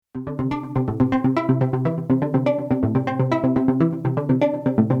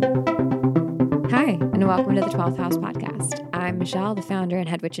Hi, and welcome to the 12th House Podcast. I'm Michelle, the founder and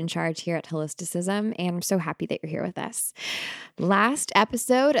head witch in charge here at Holisticism, and I'm so happy that you're here with us. Last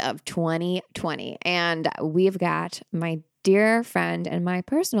episode of 2020, and we've got my dear friend and my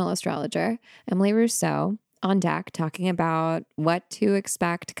personal astrologer, Emily Rousseau, on deck talking about what to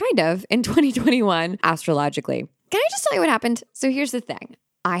expect kind of in 2021 astrologically. Can I just tell you what happened? So here's the thing.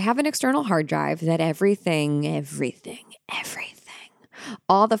 I have an external hard drive that everything,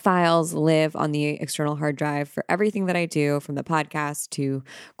 all the files live on the external hard drive for everything that I do, from the podcast to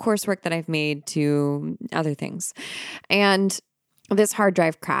coursework that I've made to other things. And this hard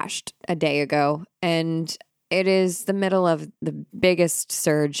drive crashed a day ago, and it is the middle of the biggest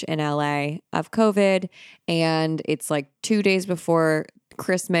surge in LA of COVID, and it's like 2 days before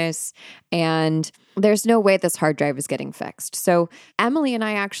Christmas, and there's no way this hard drive is getting fixed. So Emily and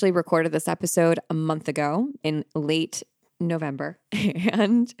I actually recorded this episode a month ago in late November,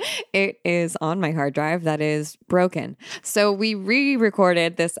 and it is on my hard drive that is broken. So we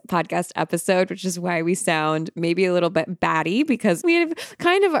re-recorded this podcast episode, which is why we sound maybe a little bit batty, because we have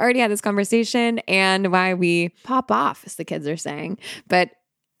kind of already had this conversation, and why we pop off, as the kids are saying. But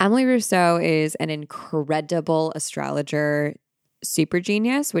Emily Rousseau is an incredible astrologer, super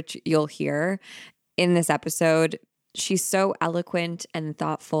genius, which you'll hear in this episode. She's so eloquent and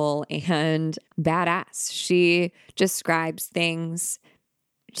thoughtful and badass. She describes things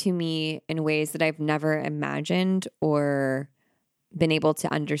to me in ways that I've never imagined or been able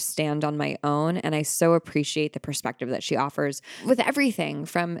to understand on my own. And I so appreciate the perspective that she offers with everything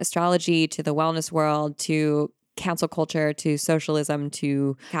from astrology to the wellness world to cancel culture to socialism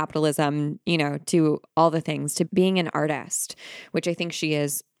to capitalism, to all the things, to being an artist, which I think she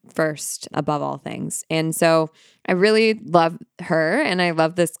is first above all things. And so I really love her, and I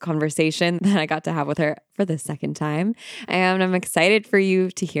love this conversation that I got to have with her for the second time. And I'm excited for you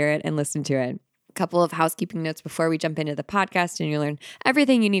to hear it and listen to it. A couple of housekeeping notes before we jump into the podcast, and you learn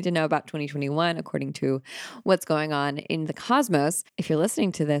everything you need to know about 2021 according to what's going on in the cosmos. If you're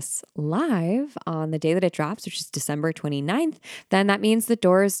listening to this live on the day that it drops, which is December 29th, then that means the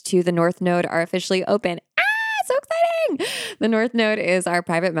doors to the North Node are officially open. So exciting! The North Node is our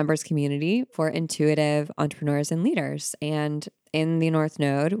private members community for intuitive entrepreneurs and leaders. And in the North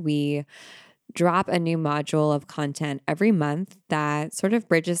Node, we drop a new module of content every month that sort of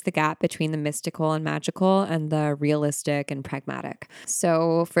bridges the gap between the mystical and magical and the realistic and pragmatic.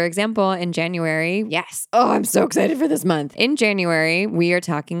 So, for example, in January, I'm so excited for this month. In January, we are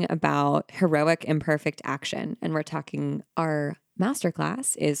talking about heroic imperfect action, and we're talking our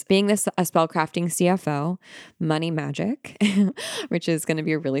masterclass is being a spellcrafting CFO, money magic, which is going to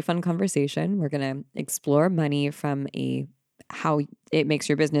be a really fun conversation. We're going to explore money from how it makes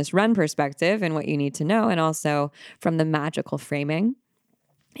your business run perspective and what you need to know, and also from the magical framing.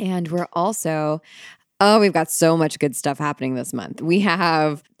 And we're also, we've got so much good stuff happening this month. We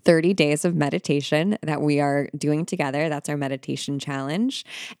have 30 days of meditation that we are doing together. That's our meditation challenge.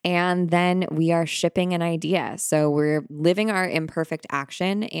 And then we are shipping an idea. So we're living our imperfect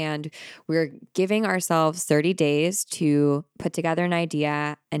action, and we're giving ourselves 30 days to put together an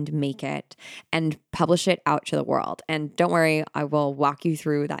idea and make it and publish it out to the world. And don't worry, I will walk you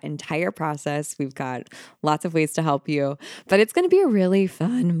through that entire process. We've got lots of ways to help you, but it's going to be a really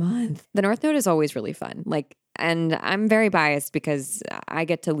fun month. The North Node is always really fun. And I'm very biased because I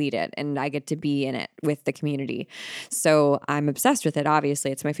get to lead it and I get to be in it with the community. So I'm obsessed with it, obviously.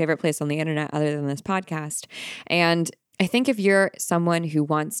 It's my favorite place on the internet other than this podcast. And I think if you're someone who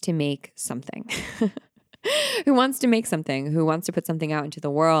wants to make something, who wants to put something out into the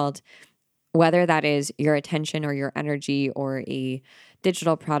world, whether that is your attention or your energy or a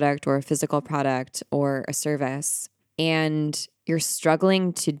digital product or a physical product or a service, and you're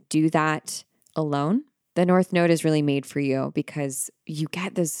struggling to do that alone, the North Node is really made for you, because you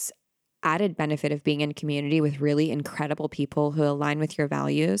get this added benefit of being in community with really incredible people who align with your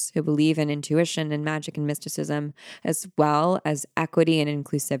values, who believe in intuition and magic and mysticism, as well as equity and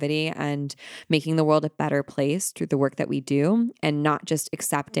inclusivity and making the world a better place through the work that we do, and not just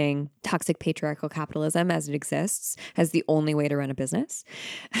accepting toxic patriarchal capitalism as it exists as the only way to run a business.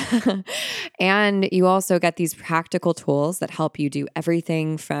 And you also get these practical tools that help you do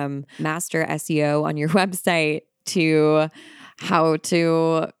everything from master SEO on your website to how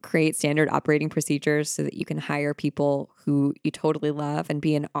to create standard operating procedures so that you can hire people who you totally love and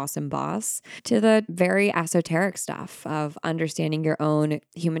be an awesome boss, to the very esoteric stuff of understanding your own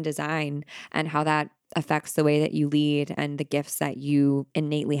human design and how that affects the way that you lead and the gifts that you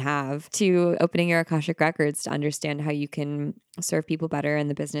innately have, to opening your Akashic records to understand how you can serve people better in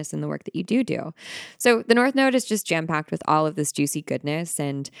the business and the work that you do. So the North Node is just jam-packed with all of this juicy goodness.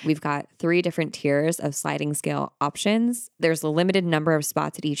 And we've got 3 different tiers of sliding scale options. There's a limited number of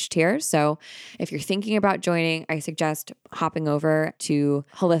spots at each tier. So if you're thinking about joining, I suggest hopping over to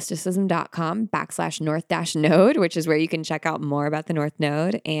holisticism.com/north-node, which is where you can check out more about the North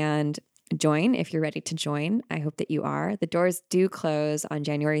Node and join if you're ready to join. I hope that you are. The doors do close on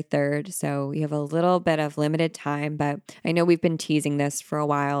January 3rd, so you have a little bit of limited time, but I know we've been teasing this for a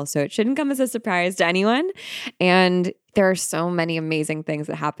while, so it shouldn't come as a surprise to anyone. And there are so many amazing things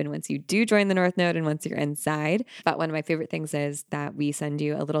that happen once you do join the North Node and once you're inside. But one of my favorite things is that we send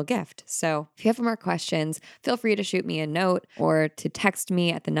you a little gift. So if you have more questions, feel free to shoot me a note or to text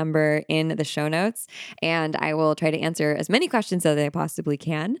me at the number in the show notes, and I will try to answer as many questions as I possibly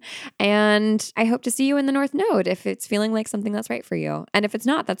can. And I hope to see you in the North Node if it's feeling like something that's right for you. And if it's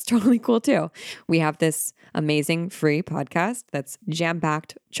not, that's totally cool too. We have this amazing free podcast that's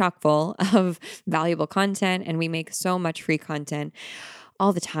jam-packed, chock full of valuable content, and we make so much free content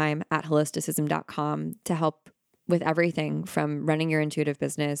all the time at holisticism.com to help with everything from running your intuitive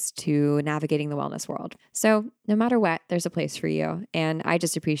business to navigating the wellness world. So no matter what, there's a place for you. And I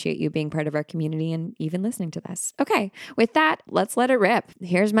just appreciate you being part of our community and even listening to this. Okay, with that, let's let it rip.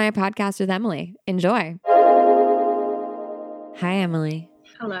 Here's my podcast with Emily. Enjoy. Hi, Emily.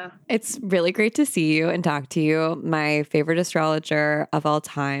 Hello. It's really great to see you and talk to you, my favorite astrologer of all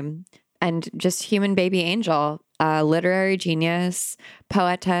time, and just human baby angel, literary genius,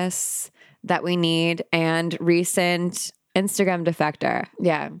 poetess that we need, and recent Instagram defector.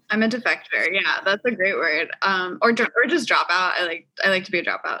 Yeah. I'm a defector. Yeah, that's a great word. Or just dropout. I like to be a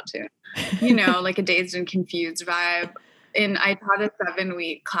dropout too. Like a dazed and confused vibe. I taught a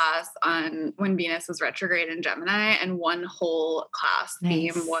 7-week class on when Venus was retrograde in Gemini, and one whole class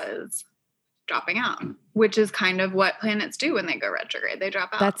theme was dropping out, which is kind of what planets do when they go retrograde. They drop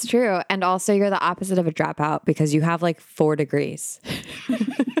out. That's true. And also you're the opposite of a dropout because you have like 4 degrees.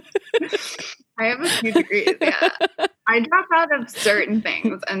 I have a few degrees, yeah. I drop out of certain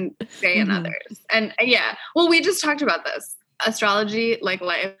things and stay in others. And well, we just talked about this. Astrology, like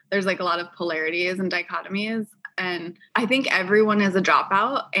life, there's like a lot of polarities and dichotomies. And I think everyone is a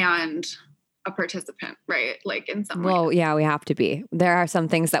dropout and a participant, right? Like in some way. Well, yeah, we have to be. There are some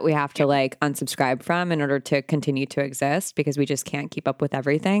things that we have to like unsubscribe from in order to continue to exist because we just can't keep up with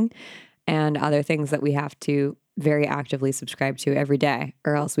everything. And other things that we have to very actively subscribe to every day,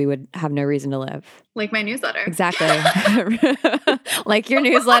 or else we would have no reason to live. Like my newsletter. Exactly. Like your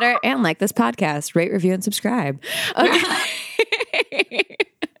newsletter and like this podcast. Rate, review, and subscribe. Okay.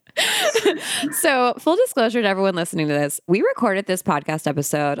 So full disclosure to everyone listening to this, we recorded this podcast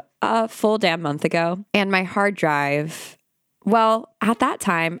episode a full damn month ago, and my hard drive, well, at that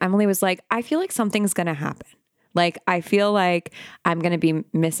time, Emily was like, I feel like something's going to happen. Like, I feel like I'm going to be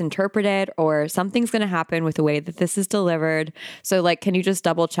misinterpreted or something's going to happen with the way that this is delivered. So like, can you just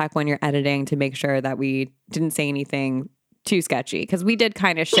double check when you're editing to make sure that we didn't say anything too sketchy? Because we did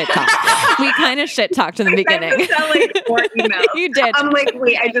kind of shit talk. We kind of shit talked in the beginning. I sent like 4 emails. You did. I'm like,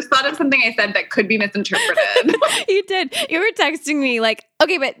 wait, I just thought of something I said that could be misinterpreted. You did. You were texting me like,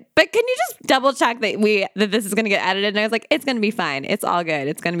 okay, but can you just double check that this is going to get edited? And I was like, it's going to be fine. It's all good.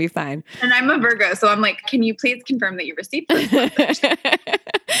 It's going to be fine. And I'm a Virgo, so I'm like, can you please confirm that you received this message?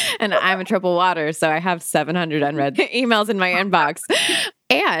 And I'm a triple water, so I have 700 unread emails in my inbox.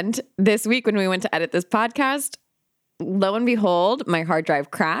 And this week when we went to edit this podcast, lo and behold, my hard drive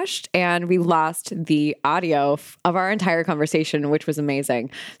crashed and we lost the audio of our entire conversation, which was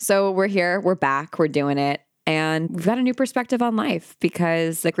amazing. So we're here, we're back, we're doing it. And we've got a new perspective on life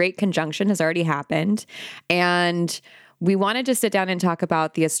because the great conjunction has already happened. And we wanted to sit down and talk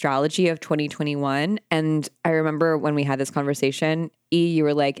about the astrology of 2021. And I remember when we had this conversation, you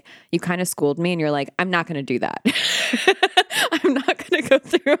were like, you kind of schooled me and you're like, I'm not going to do that. I'm not going to go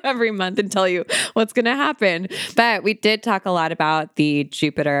through every month and tell you what's going to happen. But we did talk a lot about the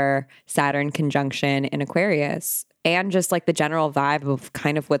Jupiter-Saturn conjunction in Aquarius and just like the general vibe of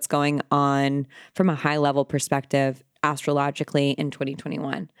kind of what's going on from a high level perspective astrologically in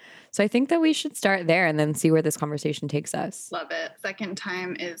 2021. So I think that we should start there and then see where this conversation takes us. Love it. Second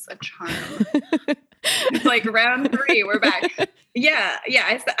time is a charm. It's like round 3, we're back. Yeah.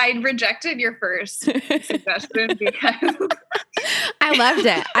 I rejected your first suggestion because I loved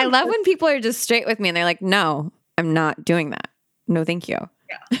it. I love when people are just straight with me and they're like, no, I'm not doing that. No, thank you.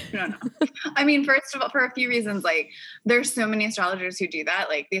 No. I mean, first of all, for a few reasons, like there's so many astrologers who do that,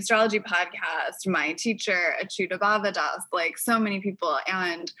 like the astrology podcast, my teacher, Achyuta Bhavadas, like so many people.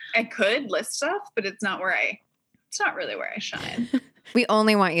 And I could list stuff, but it's not really where I shine. We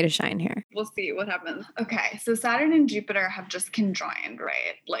only want you to shine here. We'll see what happens. Okay. So Saturn and Jupiter have just conjoined,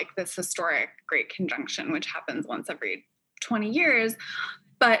 right? Like this historic great conjunction, which happens once every 20 years.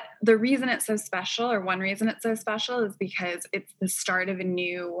 But the reason it's so special, or one reason it's so special, is because it's the start of a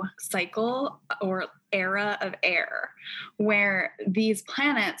new cycle or era of air, where these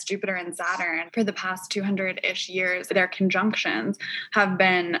planets, Jupiter and Saturn, for the past 200-ish years, their conjunctions have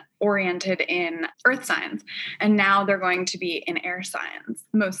been oriented in earth signs. And now they're going to be in air signs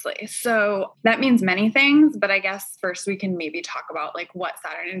mostly. So that means many things, but I guess first we can maybe talk about like what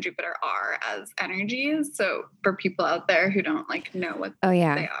Saturn and Jupiter are as energies. So for people out there who don't like know what they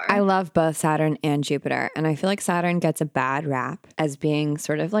are. I love both Saturn and Jupiter. And I feel like Saturn gets a bad rap as being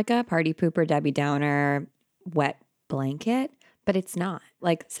sort of like a party pooper, Debbie Downer, wet blanket, but it's not.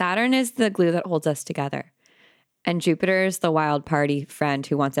 Like Saturn is the glue that holds us together. And Jupiter is the wild party friend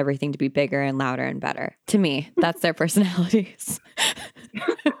who wants everything to be bigger and louder and better. To me, that's their personalities.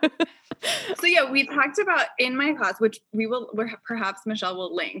 So yeah, we talked about in my class, which perhaps Michelle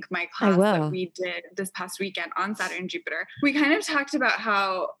will link my class that we did this past weekend on Saturn and Jupiter. We kind of talked about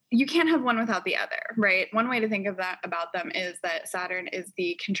how you can't have one without the other, right? One way to think of that about them is that Saturn is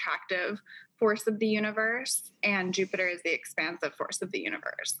the contractive force of the universe and Jupiter is the expansive force of the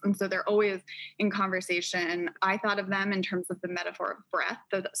universe. And so they're always in conversation. I thought of them in terms of the metaphor of breath.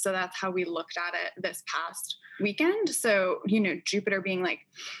 So that's how we looked at it this past weekend. So, Jupiter being like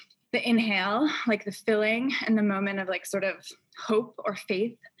the inhale, like the filling and the moment of like sort of hope or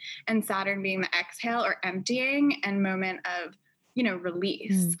faith, and Saturn being the exhale or emptying and moment of,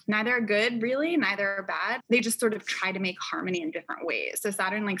 release. Neither are good, really. Neither are bad. They just sort of try to make harmony in different ways. So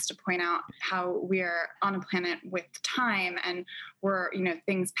Saturn likes to point out how we're on a planet with time and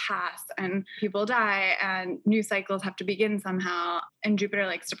things pass and people die and new cycles have to begin somehow. And Jupiter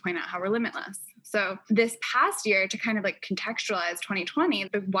likes to point out how we're limitless. So this past year, to kind of like contextualize 2020,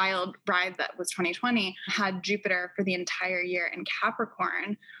 the wild ride that was 2020 had Jupiter for the entire year in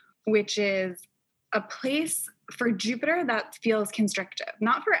Capricorn, which is a place for Jupiter that feels constrictive.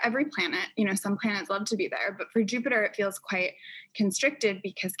 Not for every planet, some planets love to be there, but for Jupiter, it feels quite constricted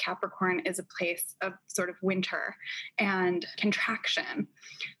because Capricorn is a place of sort of winter and contraction.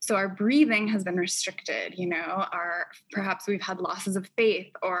 So our breathing has been restricted, perhaps we've had losses of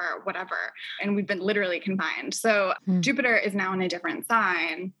faith or whatever, and we've been literally confined. So Jupiter is now in a different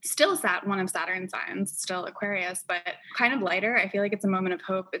sign, still one of Saturn's signs, still Aquarius, but kind of lighter. I feel like it's a moment of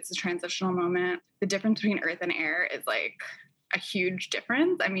hope. It's a transitional moment. The difference between earth and air is like a huge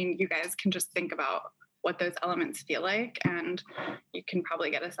difference. I mean, you guys can just think about what those elements feel like and you can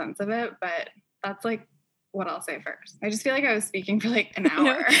probably get a sense of it, but that's like what I'll say first. I just feel like I was speaking for like an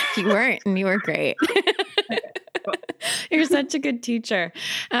hour. You weren't, and you were great. You're such a good teacher.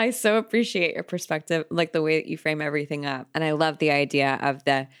 I so appreciate your perspective, like the way that you frame everything up. And I love the idea of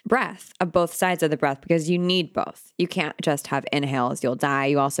the breath, of both sides of the breath, because you need both. You can't just have inhales, you'll die.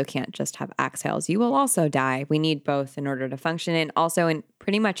 You also can't just have exhales. You will also die. We need both in order to function, and also in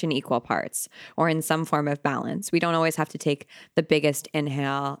pretty much in equal parts or in some form of balance. We don't always have to take the biggest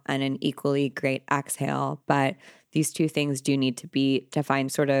inhale and an equally great exhale, but these two things do need to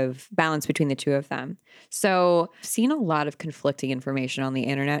find sort of balance between the two of them. So I've seen a lot of conflicting information on the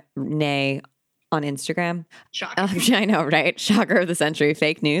internet, nay, on Instagram. Shocking. I know, right? Shocker of the century,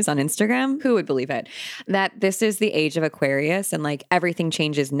 fake news on Instagram. Who would believe it? That this is the age of Aquarius and like everything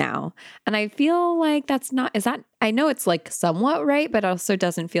changes now. And I feel like I know it's like somewhat right, but also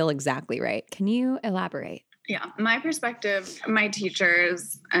doesn't feel exactly right. Can you elaborate? Yeah, my perspective, my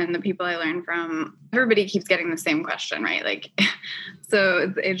teachers and the people I learn from, everybody keeps getting the same question, right? Like, so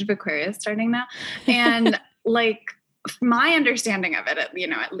it's the age of Aquarius starting now. And like my understanding of it, at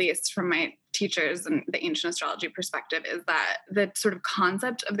least from my teachers and the ancient astrology perspective, is that the sort of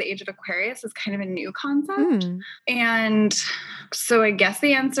concept of the age of Aquarius is kind of a new concept. And so I guess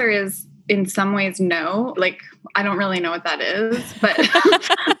the answer is in some ways, no. Like, I don't really know what that is, but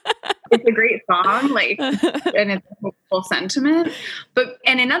it's a great song, like, and it's a hopeful sentiment.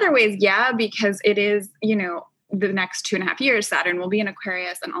 And in other ways, yeah, because it is, the next 2.5 years, Saturn will be in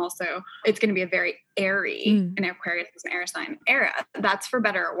Aquarius. And also it's going to be a very airy, and Aquarius is an air sign era. That's for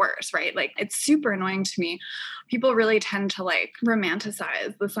better or worse, right? Like, it's super annoying to me. People really tend to like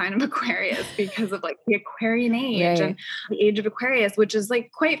romanticize the sign of Aquarius because of like the Aquarian age and the age of Aquarius, which is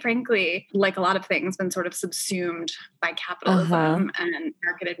like, quite frankly, like a lot of things, been sort of subsumed by capitalism and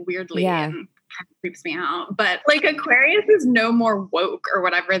marketed weirdly and kind of creeps me out. But like Aquarius is no more woke or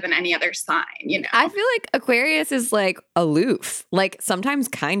whatever than any other sign, you know? I feel like Aquarius is like aloof, like sometimes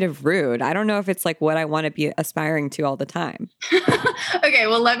kind of rude. I don't know if it's like what I want to be aspiring to all the time. Okay,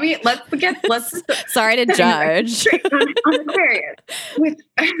 well let's sorry to judge. on Aquarius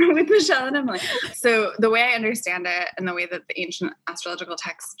with Michelle and Emily. So the way I understand it and the way that the ancient astrological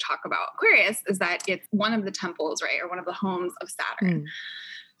texts talk about Aquarius is that it's one of the temples, right? Or one of the homes of Saturn.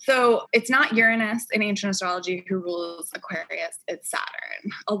 So it's not Uranus in ancient astrology who rules Aquarius, it's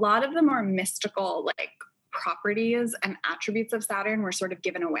Saturn. A lot of the more mystical, like properties and attributes of Saturn were sort of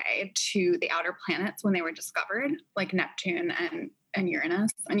given away to the outer planets when they were discovered, like Neptune and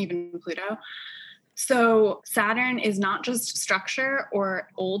Uranus and even Pluto. So Saturn is not just structure or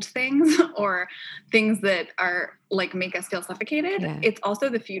old things or things that are like make us feel suffocated. Yeah. It's also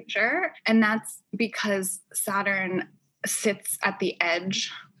the future. And that's because Saturn sits at the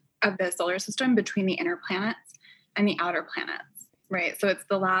edge of the solar system between the inner planets and the outer planets, right? So it's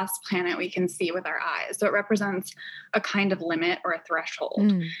the last planet we can see with our eyes. So it represents a kind of limit or a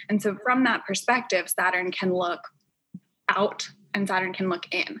threshold. And so from that perspective, Saturn can look out and Saturn can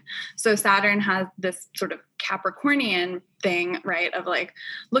look in. So Saturn has this sort of Capricornian thing, right? Of like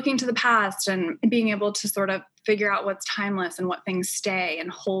looking to the past and being able to sort of figure out what's timeless and what things stay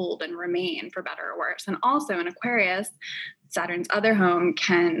and hold and remain for better or worse. And also in Aquarius, Saturn's other home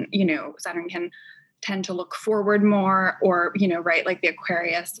Saturn can tend to look forward more or, right, like the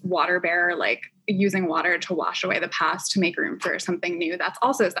Aquarius water bearer, like using water to wash away the past to make room for something new. That's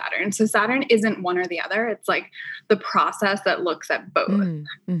also Saturn. So Saturn isn't one or the other. It's like the process that looks at both.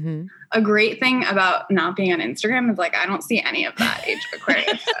 Mm-hmm. A great thing about not being on Instagram is like, I don't see any of that age of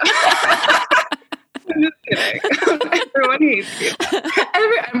Aquarius. I'm just kidding. Everyone hates you.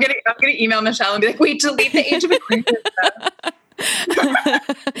 I'm gonna email Michelle and be like, wait, delete the age of Aquarius.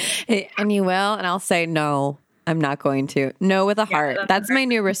 And you will, and I'll say no. I'm not going to. No with a heart. That's my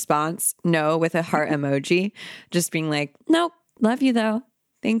new response. No with a heart emoji. Just being like, nope, love you though.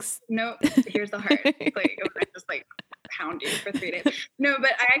 Thanks. Nope. Here's the heart. Like, I just like pound you for 3 days. No,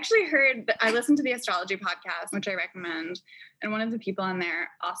 but I actually I listened to the astrology podcast, which I recommend. And one of the people on there,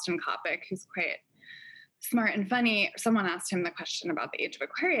 Austin Kopic, who's quite smart and funny, someone asked him the question about the age of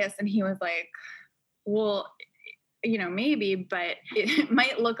Aquarius. And he was like, well, maybe, but it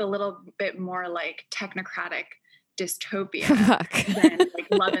might look a little bit more like technocratic dystopia than like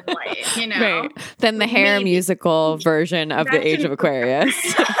Love and Light, Right. Than the Hair musical version of the Age of Aquarius.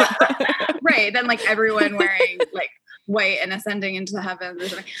 Right. Then like everyone wearing like white and ascending into the heavens or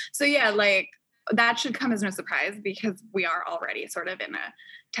something. So yeah, like that should come as no surprise because we are already sort of in a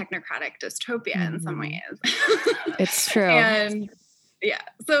technocratic dystopia in some ways. It's true. And yeah.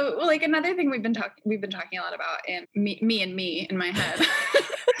 So, like another thing we've been talking a lot about in me in my head,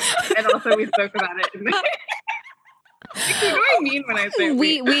 and also we spoke about it. You know what I mean when I say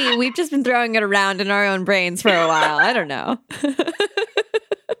we've just been throwing it around in our own brains for a while. I don't know.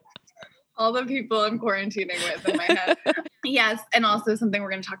 All the people I'm quarantining with in my head. Yes, and also something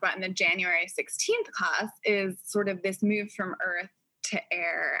we're going to talk about in the January 16th class is sort of this move from Earth to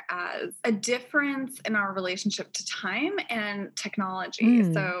air as a difference in our relationship to time and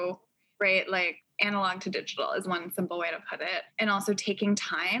technology. So, right, like analog to digital is one simple way to put it. And also taking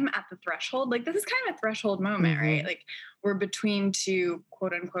time at the threshold. Like this is kind of a threshold moment, right? Like we're between two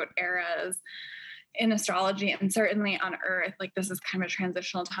quote unquote eras in astrology and certainly on Earth, like this is kind of a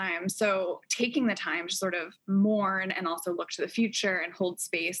transitional time. So taking the time to sort of mourn and also look to the future and hold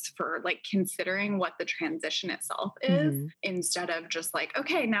space for like considering what the transition itself is instead of just like,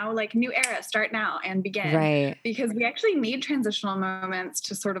 okay, now like new era, start now and begin. Right. Because we actually need transitional moments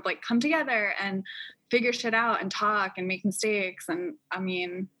to sort of like come together and figure shit out and talk and make mistakes. And I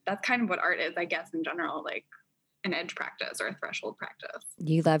mean, that's kind of what art is, I guess, in general, like an edge practice or a threshold practice.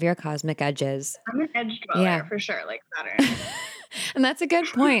 You love your cosmic edges. I'm an edge dweller for sure, like Saturn. And that's a good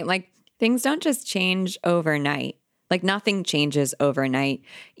point. Like things don't just change overnight. Like nothing changes overnight.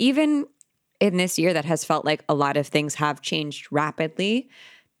 Even in this year that has felt like a lot of things have changed rapidly,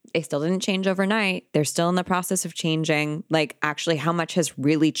 they still didn't change overnight. They're still in the process of changing. Like actually how much has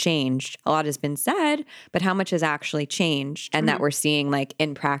really changed? A lot has been said, but how much has actually changed and that we're seeing like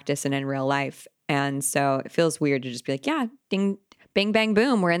in practice and in real life. And so it feels weird to just be like, yeah, ding, bang, bang,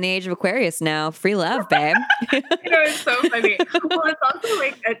 boom. We're in the age of Aquarius now. Free love, babe. It's so funny. Well, it's also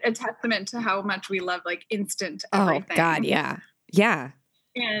like a testament to how much we love like instant everything. Oh, God, yeah. Yeah.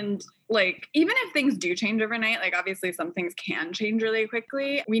 And like, even if things do change overnight, like obviously some things can change really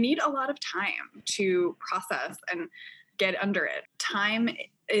quickly. We need a lot of time to process and get under it. Time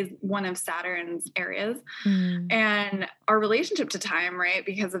is one of Saturn's areas. And our relationship to time, right,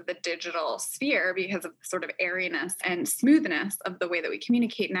 because of the digital sphere, because of the sort of airiness and smoothness of the way that we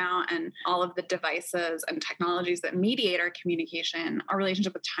communicate now and all of the devices and technologies that mediate our communication, our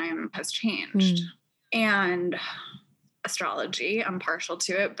relationship with time has changed. And astrology, I'm partial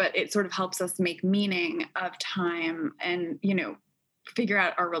to it, but it sort of helps us make meaning of time and, you know, figure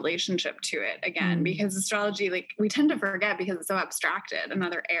out our relationship to it again, because astrology, like, we tend to forget because it's so abstracted,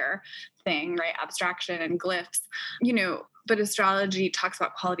 another air thing, right? Abstraction and glyphs, you know, but astrology talks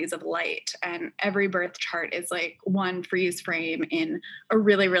about qualities of light, and every birth chart is like one freeze frame in a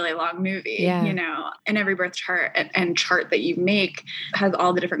really, really long movie, you know, and every birth chart and chart that you make has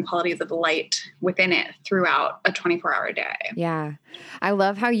all the different qualities of light within it throughout a 24-hour day. Yeah. I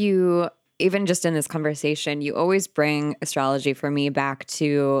love how you, even just in this conversation, you always bring astrology for me back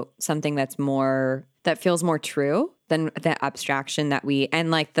to something that feels more true than the abstraction that and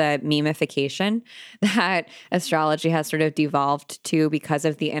like the memification that astrology has sort of devolved to because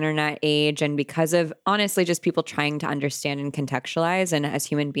of the internet age and because of, honestly, just people trying to understand and contextualize. And as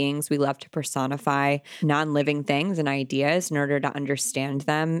human beings, we love to personify non-living things and ideas in order to understand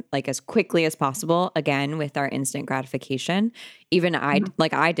them like as quickly as possible, again, with our instant gratification. Even I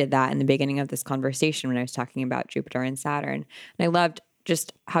did that in the beginning of this conversation when I was talking about Jupiter and Saturn. And I loved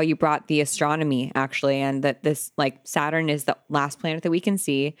just how you brought the astronomy, actually, and that this, like, Saturn is the last planet that we can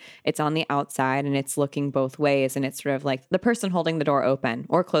see. It's on the outside and it's looking both ways. And it's sort of like the person holding the door open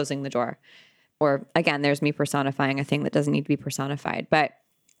or closing the door. Or again, there's me personifying a thing that doesn't need to be personified. But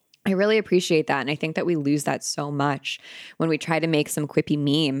I really appreciate that. And I think that we lose that so much when we try to make some quippy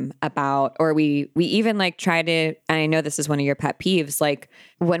meme about, or we even like try to, and I know this is one of your pet peeves, like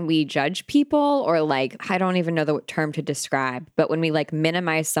when we judge people, or like, I don't even know the term to describe, but when we like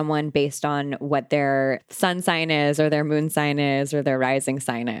minimize someone based on what their sun sign is or their moon sign is or their rising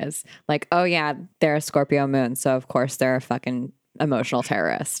sign is, like, oh yeah, they're a Scorpio moon, so of course they're a fucking emotional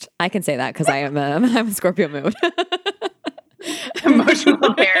terrorist. I can say that because I'm a Scorpio moon.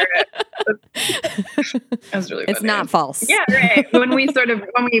 Emotional terrorist. That's really funny. It's not false. Yeah, right. When we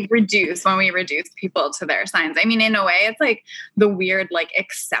reduce people to their signs. I mean, in a way, it's like the weird, like,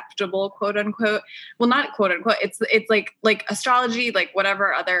 acceptable, quote unquote. Well, not quote unquote. It's like astrology, like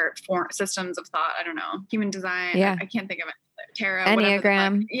whatever other systems of thought. I don't know, human design. Yeah. I can't think of it. Tarot,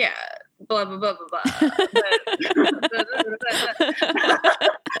 Enneagram. Yeah. Blah, blah, blah, blah, blah.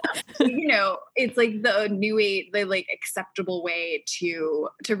 You know, it's like the new age, the like acceptable way to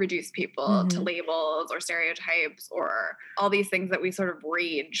reduce people to labels or stereotypes or all these things that we sort of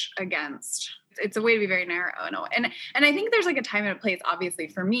rage against. It's a way to be very narrow. And I think there's like a time and a place, obviously,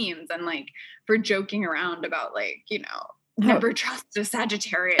 for memes and like for joking around about, like, you know, never trust a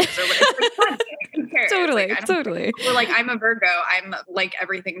Sagittarius or whatever. Totally, like, totally. Or like, I'm a Virgo. I'm like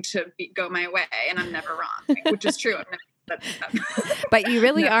everything to go my way, and I'm never wrong, like, which is true. But you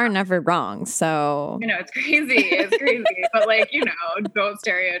really are never wrong. So, you know, it's crazy. It's crazy. But like, you know, don't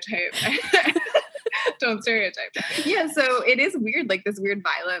stereotype. Don't stereotype. Yeah. So it is weird, like this weird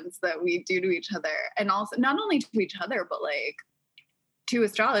violence that we do to each other, and also not only to each other, but like to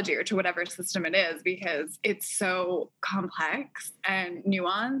astrology or to whatever system it is, because it's so complex and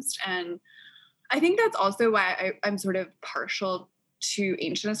nuanced. And I think that's also why I'm sort of partial to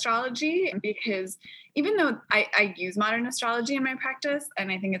ancient astrology, because even though I use modern astrology in my practice,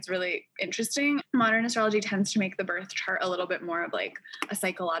 and I think it's really interesting, modern astrology tends to make the birth chart a little bit more of like a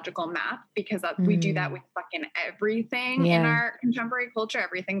psychological map, because we do that with fucking everything in our contemporary culture.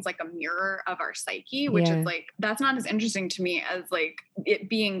 Everything's like a mirror of our psyche, which is like, that's not as interesting to me as like it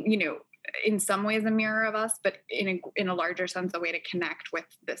being, you know, in some ways a mirror of us, but in a larger sense, a way to connect with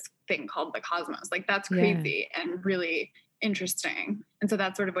this thing called the cosmos. Like, that's crazy and really interesting. And so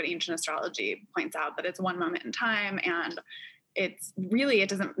that's sort of what ancient astrology points out, that it's one moment in time, and it's really, it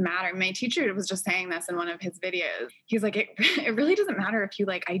doesn't matter. My teacher was just saying this in one of his videos. He's like, it really doesn't matter if you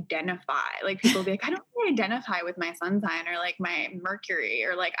like identify, like people will be like, I don't really identify with my sun sign or like my Mercury,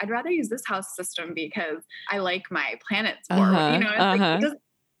 or like, I'd rather use this house system because I like my planets more, you know, it's like,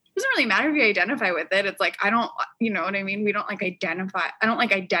 it doesn't really matter if you identify with it. It's like, I don't, you know what I mean? We don't like identify. I don't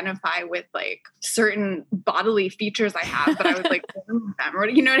like identify with like certain bodily features I have, but I was like,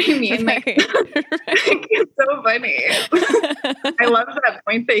 you know what I mean? Like, it's so funny. I love that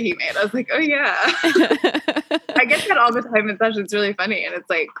point that he made. I was like, oh yeah. I get that all the time in sessions. It's really funny. And it's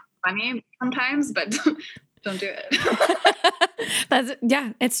like funny sometimes, but don't do it.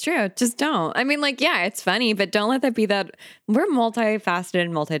 It's true. Just don't. I mean, like, yeah, it's funny, but don't let that be that we're multifaceted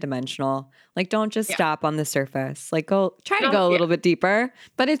and multidimensional. Like, don't just stop on the surface. Like, try to go a little bit deeper.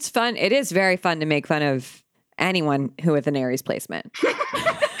 But it's fun. It is very fun to make fun of anyone who with an Aries placement.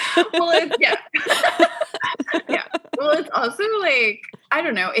 Well, yeah. Yeah. Well, it's also like, I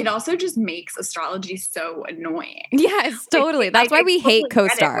don't know. It also just makes astrology so annoying. Yes, totally. Like, That's why we hate totally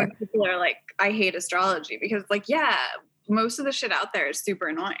get it CoStar. when people are like, I hate astrology, because like, yeah, most of the shit out there is super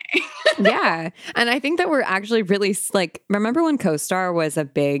annoying. Yeah. And I think that we're actually really like, remember when CoStar was a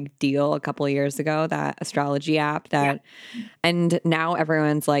big deal a couple of years ago, that astrology app that, and now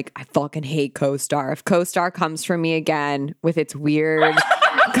everyone's like, I fucking hate CoStar. If CoStar comes for me again with its weird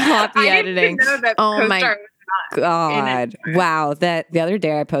copy editing. Oh my God. Wow. That the other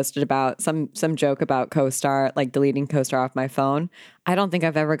day I posted about some joke about CoStar, like deleting CoStar off my phone. I don't think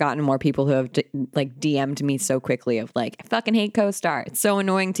I've ever gotten more people who have like DM'd me so quickly of like, I fucking hate CoStar. It's so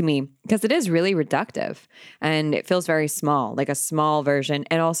annoying to me because it is really reductive and it feels very small, like a small version,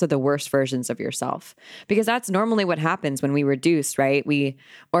 and also the worst versions of yourself. Because that's normally what happens when we reduce, right?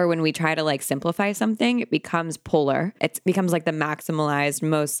 Or when we try to like simplify something, it becomes polar. It becomes like the maximalized,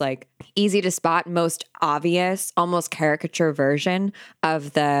 most like easy to spot, most obvious, almost caricature version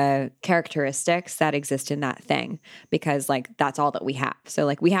of the characteristics that exist in that thing, because like that's all that we have. So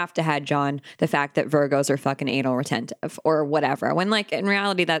like we have to hedge on the fact that Virgos are fucking anal retentive or whatever, when like in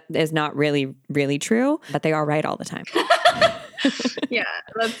reality that is not really, really true, but they are right all the time. Yeah,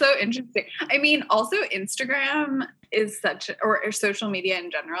 that's so interesting. I mean, also Instagram is or social media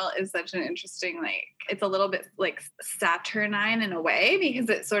in general is such an interesting, like, it's a little bit like saturnine in a way, because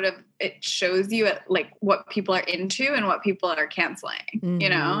it shows you like what people are into and what people are canceling, you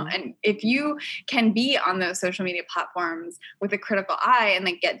know? And if you can be on those social media platforms with a critical eye and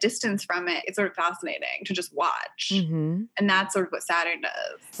like get distance from it, it's sort of fascinating to just watch. And that's sort of what Saturn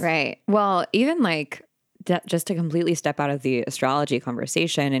does. Right. Well, even like, just to completely step out of the astrology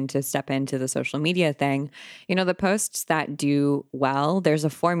conversation and to step into the social media thing, you know, the posts that do well, there's a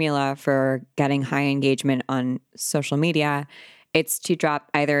formula for getting high engagement on social media. It's to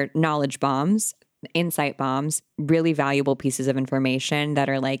drop either knowledge bombs, insight bombs, really valuable pieces of information that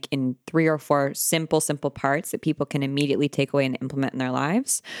are like in 3 or 4 simple parts that people can immediately take away and implement in their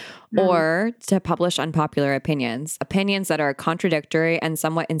lives, or to publish unpopular opinions that are contradictory and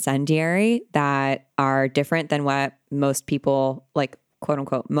somewhat incendiary, that are different than what most people, like quote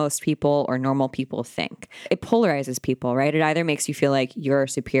unquote, most people or normal people think. It polarizes people, right? It either makes you feel like you're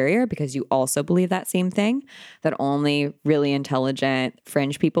superior because you also believe that same thing that only really intelligent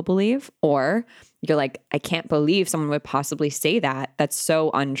fringe people believe, or you're like, I can't believe someone would possibly say that. That's so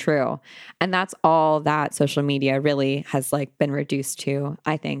untrue. And that's all that social media really has like been reduced to,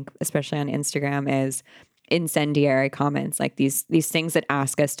 I think, especially on Instagram, is incendiary comments, like these things that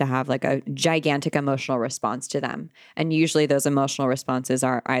ask us to have like a gigantic emotional response to them. And usually those emotional responses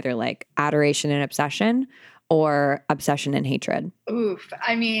are either like adoration and obsession or obsession and hatred. Oof.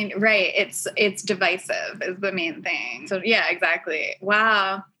 I mean, right. It's divisive is the main thing. So yeah, exactly.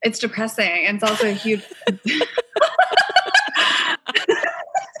 Wow. It's depressing. And it's also a huge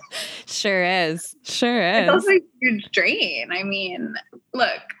Sure is. It's also a huge drain. I mean,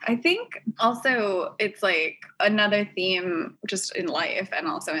 look, I think also it's like another theme just in life and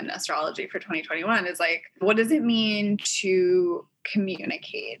also in astrology for 2021 is like, what does it mean to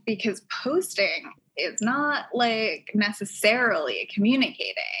communicate? Because posting is not like necessarily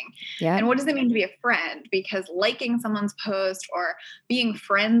communicating. Yeah. And what does it mean to be a friend? Because liking someone's post or being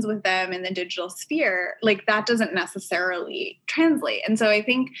friends with them in the digital sphere, like that doesn't necessarily translate. And so I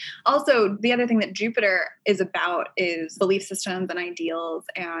think also the other thing that Jupiter is about is belief systems and ideals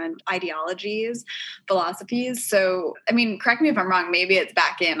and ideologies, philosophies. So, I mean, correct me if I'm wrong, maybe it's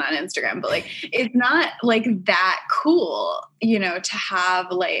back in on Instagram, but like, it's not like that cool, you know, to have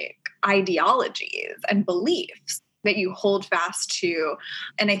like ideologies and beliefs that you hold fast to.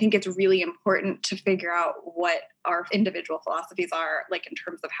 And I think it's really important to figure out what our individual philosophies are, like in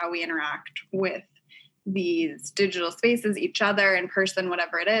terms of how we interact with these digital spaces, each other, in person,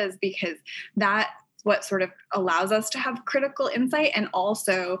 whatever it is, because that's what sort of allows us to have critical insight and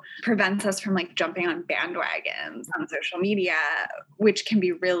also prevents us from like jumping on bandwagons on social media, which can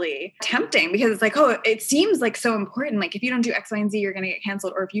be really tempting because it's like, oh, it seems like so important. Like if you don't do X, Y, and Z, you're going to get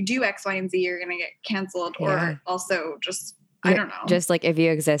canceled. Or if you do X, Y, and Z, you're going to get canceled. Yeah. Or also just, I don't know. Just like if you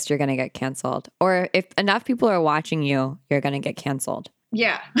exist, you're going to get canceled. Or if enough people are watching you, you're going to get canceled.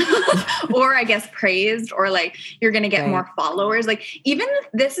 Yeah. Or I guess praised, or like you're going to get more followers. Like even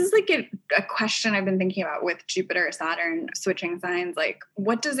this is like a question I've been thinking about with Jupiter, Saturn switching signs. Like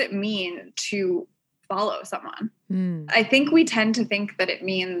what does it mean to follow someone? I think we tend to think that it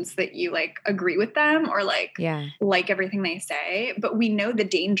means that you like agree with them or like everything they say, but we know the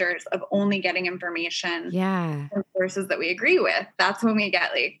dangers of only getting information from sources that we agree with. That's when we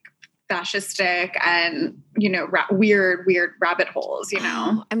get like fascistic and, weird rabbit holes,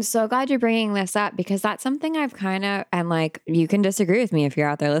 I'm so glad you're bringing this up because that's something I've kind of, and like, you can disagree with me if you're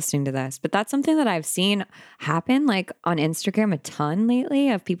out there listening to this, but that's something that I've seen happen like on Instagram a ton lately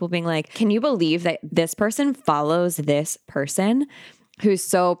of people being like, can you believe that this person follows this person who's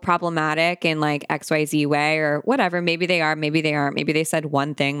so problematic in like XYZ way or whatever? Maybe they are, maybe they aren't. Maybe they said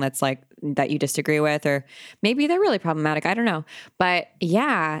one thing that's like that you disagree with, or maybe they're really problematic. I don't know. But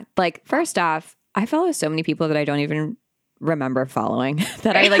yeah, like first off, I follow so many people that I don't even remember following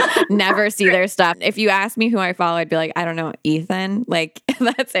that I like never see their stuff. If you ask me who I follow, I'd be like, I don't know, Ethan, like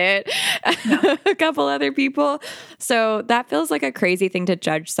that's it. A couple other people. So that feels like a crazy thing to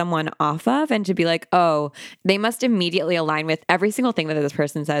judge someone off of and to be like, oh, they must immediately align with every single thing that this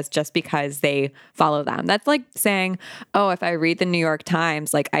person says just because they follow them. That's like saying, oh, if I read the New York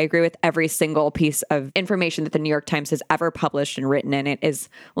Times, like I agree with every single piece of information that the New York Times has ever published and written in it is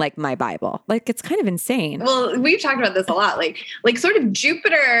like my Bible. Like it's kind of insane. Well, we've talked about this a lot. Like sort of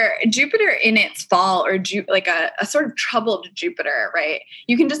Jupiter in its fall, or like a sort of troubled Jupiter, right?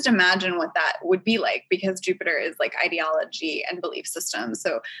 You can just imagine what that would be like because Jupiter is like ideology and belief system.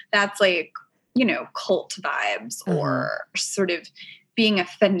 So that's like, cult vibes or sort of being a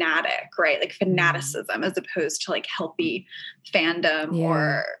fanatic, right? Like fanaticism as opposed to like healthy fandom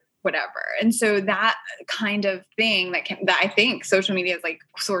or whatever. And so that kind of thing that I think social media is like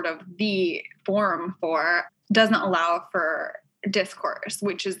sort of the form for, doesn't allow for discourse,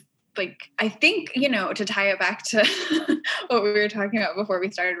 which is like, I think, to tie it back to what we were talking about before we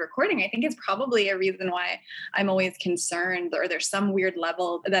started recording, I think is probably a reason why I'm always concerned, or there's some weird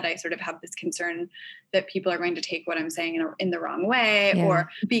level that I sort of have this concern that people are going to take what I'm saying in the wrong way, or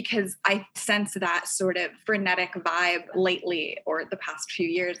because I sense that sort of frenetic vibe lately, or the past few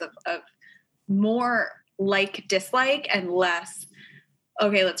years of more like dislike and less,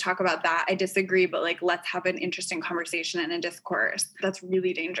 okay, let's talk about that. I disagree, but like, let's have an interesting conversation and a discourse. That's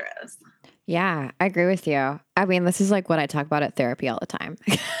really dangerous. Yeah, I agree with you. I mean, this is like what I talk about at therapy all the time.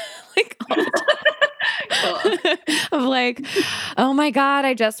 Like all the time. Of like, oh my God,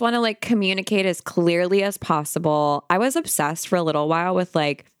 I just want to like communicate as clearly as possible. I was obsessed for a little while with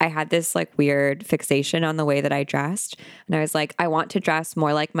like, I had this like weird fixation on the way that I dressed. And I was like, I want to dress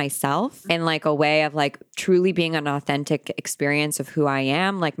more like myself in like a way of like truly being an authentic experience of who I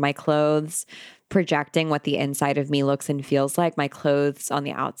am. Like my clothes projecting what the inside of me looks and feels like. My clothes on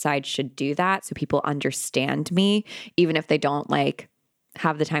the outside should do that. So people understand me, even if they don't like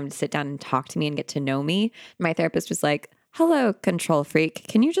have the time to sit down and talk to me and get to know me. My therapist was like, hello, control freak.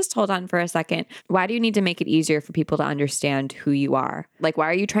 Can you just hold on for a second? Why do you need to make it easier for people to understand who you are? Like, why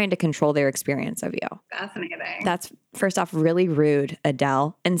are you trying to control their experience of you? Fascinating. That's first off, really rude,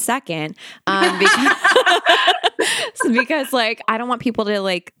 Adele. And second, because like, I don't want people to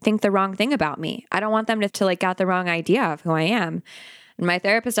like think the wrong thing about me. I don't want them to like get the wrong idea of who I am. And my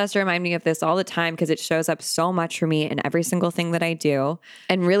therapist has to remind me of this all the time because it shows up so much for me in every single thing that I do.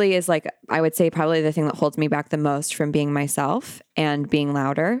 And really is like, I would say probably the thing that holds me back the most from being myself and being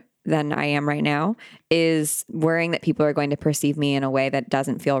louder than I am right now is worrying that people are going to perceive me in a way that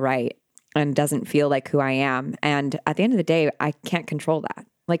doesn't feel right and doesn't feel like who I am. And at the end of the day, I can't control that.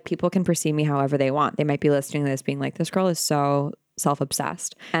 Like people can perceive me however they want. They might be listening to this being like, this girl is so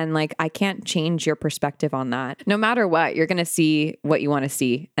self-obsessed. And like, I can't change your perspective on that. No matter what, you're going to see what you want to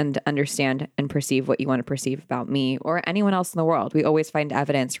see and understand and perceive what you want to perceive about me or anyone else in the world. We always find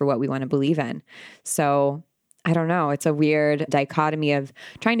evidence for what we want to believe in. So I don't know. It's a weird dichotomy of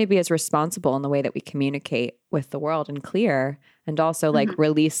trying to be as responsible in the way that we communicate with the world and clear, and also like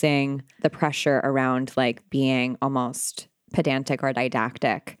releasing the pressure around like being almost pedantic or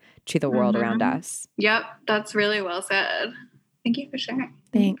didactic to the world around us. Yep. That's really well said. Thank you for sharing. Thanks.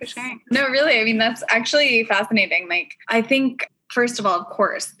 Thank you for sharing. No, really. I mean, that's actually fascinating. Like, I think, first of all, of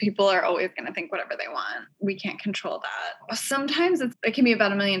course, people are always going to think whatever they want. We can't control that. Sometimes it can be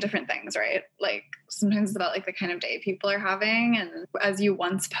about a million different things, right? Like, sometimes it's about like the kind of day people are having. And as you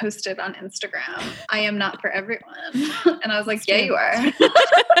once posted on Instagram, I am not for everyone. And I was like, yeah, you are.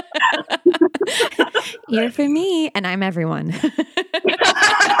 You're for me and I'm everyone.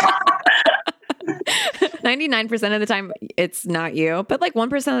 99% of the time it's not you, but like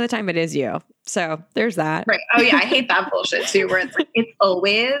 1% of the time it is you. So there's that. Right. Oh yeah. I hate that bullshit too, where it's like, it's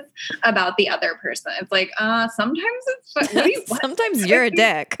always about the other person. It's like, sometimes it's, sometimes you're a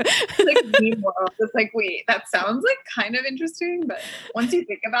dick. It's like, wait, that sounds like kind of interesting. But once you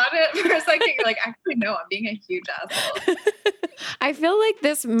think about it for a second, you're like, actually, no, I'm being a huge asshole. I feel like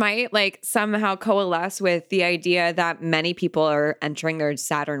this might like somehow coalesce with the idea that many people are entering their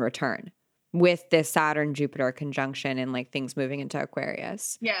Saturn return. with this Saturn Jupiter conjunction and like things moving into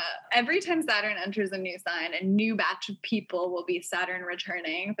Aquarius. Yeah. Every time Saturn enters a new sign, a new batch of people will be Saturn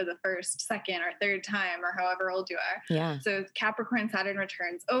returning for the first, second, or third time, or however old you are. Yeah. So Capricorn Saturn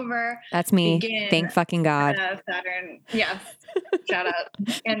returns over. That's me. Thank fucking God. Saturn. Yes. Shout out.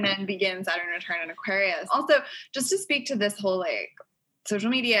 And then begin Saturn return in Aquarius. Also, just to speak to this whole like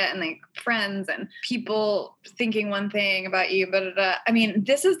social media and like friends and people thinking one thing about you, I mean,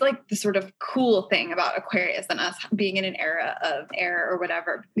 this is like the sort of cool thing about Aquarius and us being in an era of air or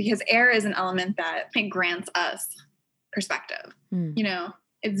whatever, because air is an element that it grants us perspective. You know,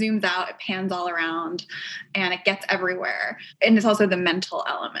 it zooms out, it pans all around, and it gets everywhere. And it's also the mental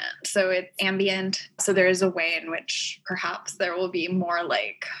element. So it's ambient. So there is a way in which perhaps there will be more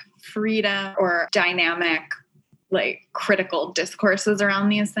like freedom or dynamic, like critical discourses around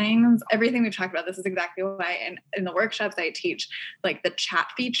these things. Everything we've talked about, this is exactly why in the workshops I teach, like the chat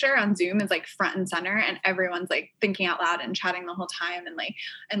feature on Zoom is like front and center, and everyone's like thinking out loud and chatting the whole time and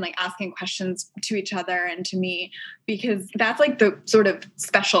like asking questions to each other and to me, because that's like the sort of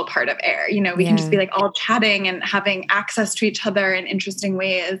special part of air. You know, we can just be like all chatting and having access to each other in interesting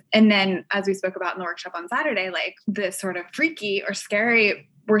ways. And then as we spoke about in the workshop on Saturday, like the sort of freaky or scary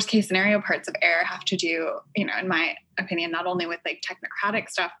worst case scenario parts of air have to do, you know, in my opinion, not only with like technocratic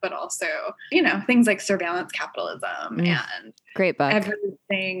stuff, but also, you know, things like surveillance capitalism and great book.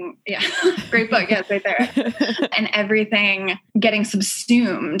 Everything. Yeah. Great book. Yes, right there. And everything getting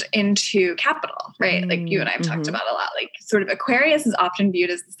subsumed into capital, right? Like you and I have talked about a lot, like sort of Aquarius is often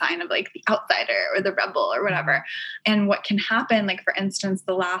viewed as the sign of like the outsider or the rebel or whatever. And what can happen, like for instance,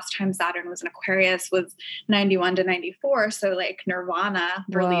 the last time Saturn was in Aquarius was 91 to 94. So like Nirvana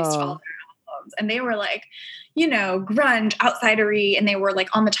released all their albums, and they were like, you know, grunge, outsidery, and they were like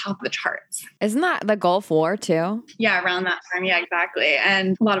on the top of the charts. Isn't that the Gulf War too? Yeah, around that time. Yeah, exactly.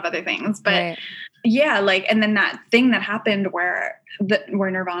 And a lot of other things. But yeah, like, and then that thing that happened where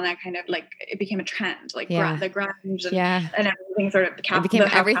Nirvana kind of like, it became a trend, like the grunge and everything sort of it became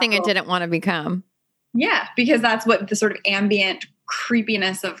everything it didn't want to become. Yeah, because that's what the sort of ambient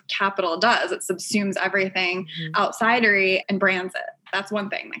creepiness of capital does. It subsumes everything outsidery and brands it. That's one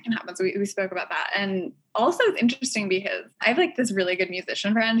thing that can happen. So we spoke about that. And also it's interesting because I have like this really good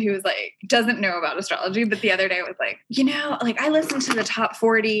musician friend who is like, doesn't know about astrology, but the other day was like, you know, like I listen to the top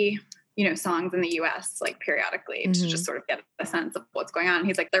 40, you know, songs in the US like periodically to just sort of get a sense of what's going on.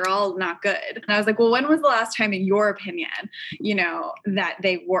 He's like, they're all not good. And I was like, well, when was the last time in your opinion, you know, that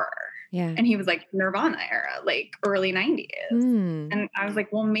they were? Yeah. And he was like, Nirvana era, like early 90s. And I was like,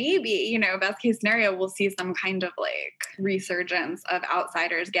 well, maybe, you know, best case scenario, we'll see some kind of like resurgence of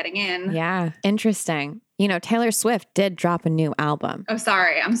outsiders getting in. Yeah. Interesting. You know, Taylor Swift did drop a new album. Oh,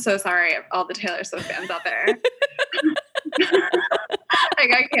 sorry. I'm so sorry. All the Taylor Swift fans out there.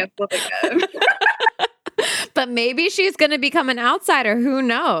 Like, I can't flip again. But maybe she's going to become an outsider. Who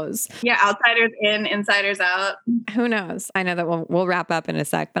knows? Yeah. Outsiders in, insiders out. Who knows? I know that we'll wrap up in a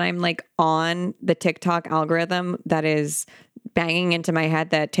sec, but I'm like on the TikTok algorithm that is banging into my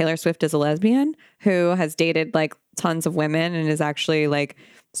head that Taylor Swift is a lesbian who has dated like tons of women and is actually like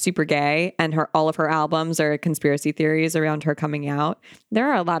super gay, and all of her albums are conspiracy theories around her coming out.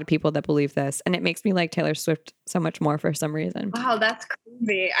 There are a lot of people that believe this, and it makes me like Taylor Swift so much more for some reason. Wow, that's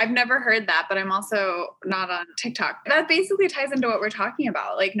crazy. I've never heard that, but I'm also not on TikTok. That basically ties into what we're talking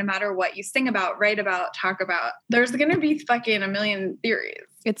about. Like, no matter what you sing about, write about, talk about, there's going to be fucking a million theories.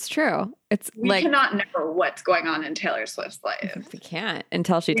 It's true. We cannot know what's going on in Taylor Swift's life. We can't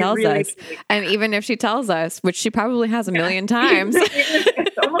until she tells us. And even if she tells us, which she probably has a million times.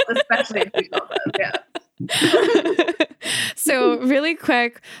 It's almost especially if she tells us, yeah. So really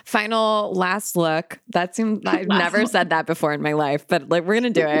quick, final last look. That seemed, I've never said that before in my life, but like we're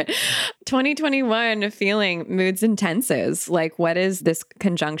going to do it. 2021 feeling, moods and tenses. Like what is this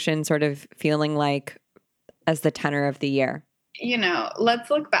conjunction sort of feeling like as the tenor of the year? You know, let's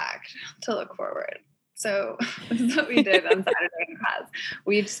look back to look forward. So this is what we did on Saturday in class.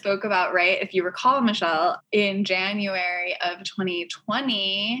 We spoke about, right, if you recall, Michelle, in January of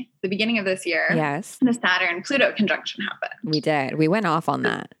 2020, the beginning of this year, yes, the Saturn-Pluto conjunction happened. We did. We went off on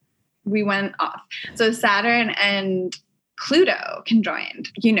that. We went off. So Saturn and Pluto conjoined,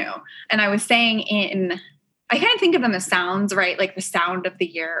 you know, and I was saying I kind of think of them as sounds, right? Like the sound of the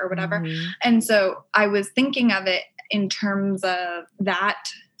year or whatever. And so I was thinking of it in terms of that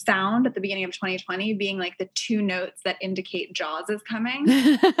sound at the beginning of 2020 being like the two notes that indicate Jaws is coming.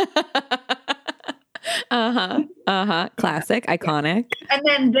 Classic, iconic. And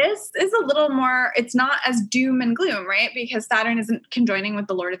then this is a little more, it's not as doom and gloom, right? Because Saturn isn't conjoining with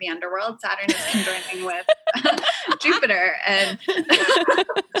the Lord of the Underworld. Saturn is conjoining with Jupiter. And,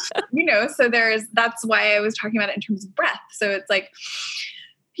 so that's why I was talking about it in terms of breath. So it's like,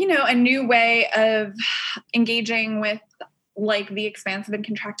 a new way of engaging with like the expansive and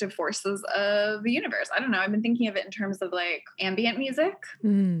contractive forces of the universe. I don't know. I've been thinking of it in terms of like ambient music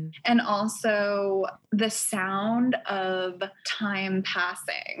and also the sound of time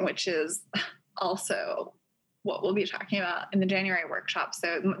passing, which is also what we'll be talking about in the January workshop.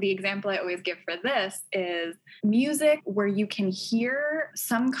 So the example I always give for this is music where you can hear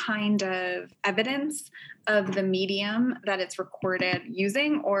some kind of evidence of the medium that it's recorded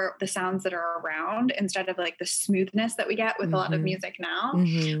using or the sounds that are around instead of like the smoothness that we get with a lot of music now,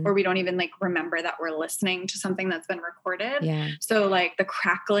 where we don't even like remember that we're listening to something that's been recorded. Yeah. So like the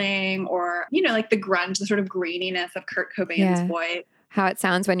crackling or, like the grunge, the sort of graininess of Kurt Cobain's voice. How it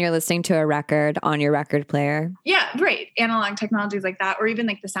sounds when you're listening to a record on your record player. Yeah, right. Analog technologies like that, or even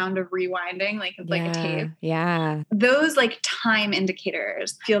like the sound of rewinding, like it's like a tape. Yeah. Those like time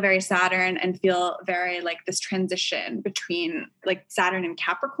indicators feel very Saturn and feel very like this transition between like Saturn and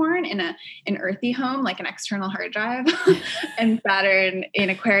Capricorn in an earthy home, like an external hard drive, and Saturn in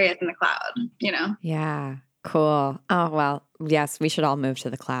Aquarius in the cloud, Yeah. Cool. Oh, well, yes, we should all move to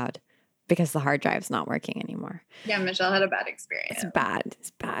the cloud. Because the hard drive's not working anymore. Yeah, Michelle had a bad experience.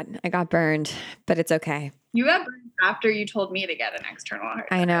 It's bad. I got burned, but it's okay. You got burned after you told me to get an external hard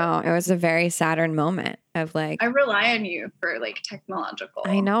drive. I know. It was a very Saturn moment of like... I rely on you for like technological...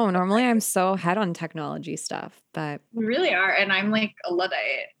 I know. Normally I'm so head on technology stuff, but... You really are. And I'm like a Luddite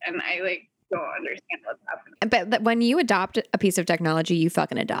and I like don't understand what's happening. But when you adopt a piece of technology, you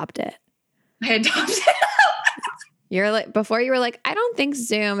fucking adopt it. I adopt it. You're like, before you were like, I don't think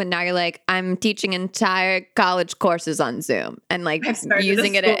Zoom. And now you're like, I'm teaching entire college courses on Zoom and like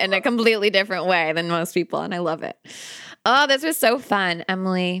using it in a completely different way than most people. And I love it. Oh, this was so fun.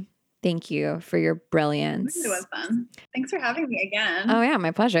 Emily, thank you for your brilliance. It was fun. Thanks for having me again. Oh yeah,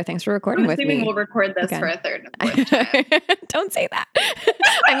 my pleasure. Thanks for recording with me. I'm assuming we'll record this for a third and fourth time. Don't say that.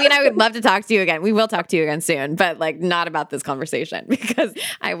 I mean, I would love to talk to you again. We will talk to you again soon, but like not about this conversation because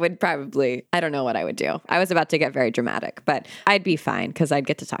I would probably, I don't know what I would do. I was about to get very dramatic, but I'd be fine because I'd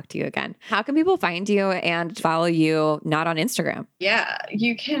get to talk to you again. How can people find you and follow you not on Instagram? Yeah,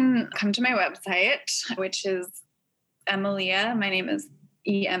 you can come to my website, which is Emilia. My name is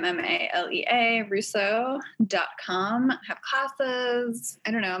EMMALEA, Russo.com. Have classes.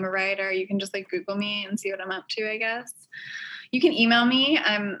 I don't know. I'm a writer. You can just like Google me and see what I'm up to, I guess. You can email me.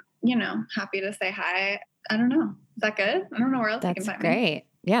 I'm, happy to say hi. I don't know. Is that good? I don't know where else you can find me. That's great.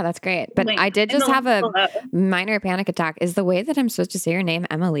 Yeah, that's great. But I did just have a minor panic attack. Is the way that I'm supposed to say your name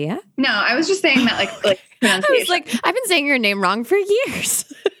Emilia? No, I was just saying that like pronunciation. I was like, I've been saying your name wrong for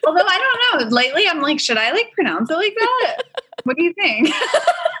years. Although I don't know. Lately, I'm like, should I like pronounce it like that? What do you think?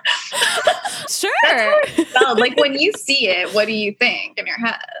 Sure. That's how like when you see it, what do you think in your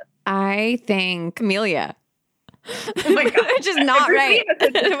head? I think Amelia. Oh my God. Which is not right.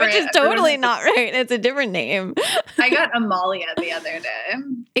 Which is totally not right. It's a different name. I got Amalia the other day.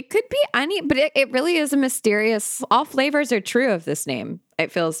 It could be any, but it really is a mysterious, all flavors are true of this name.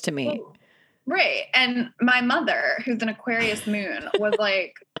 It feels to me. Ooh. Right. And my mother, who's an Aquarius moon, was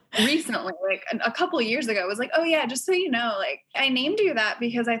like recently, like a couple of years ago, was like, oh yeah, just so you know, like I named you that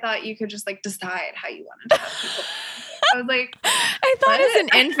because I thought you could just like decide how you wanted to have people. I was like, I thought as an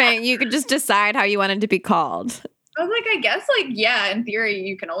infant, you could just decide how you wanted to be called. I was like, I guess like, yeah, in theory,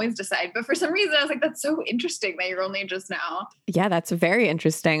 you can always decide. But for some reason, I was like, that's so interesting that you're only just now. Yeah, that's very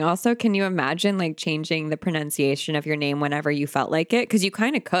interesting. Also, can you imagine like changing the pronunciation of your name whenever you felt like it? Because you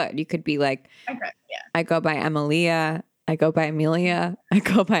kind of could. You could be like, I go by Emilia. I go by Amelia. I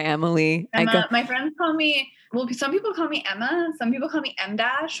go by Emily. Emma, my friends call me, well, some people call me Emma. Some people call me M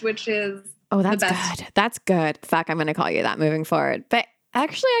dash, which is that's good. That's good. Fuck, I'm going to call you that moving forward. But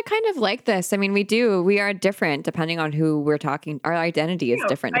actually, I kind of like this. I mean, we are different depending on who we're talking. Our identity is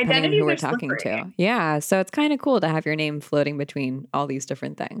different depending on who we're talking to. Yeah. So it's kind of cool to have your name floating between all these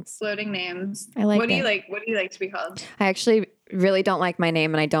different things. Floating names. I like What do you like? What do you like to be called? I actually really don't like my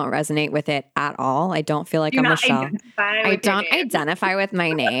name and I don't resonate with it at all. I don't feel like I'm Michelle. I don't identify with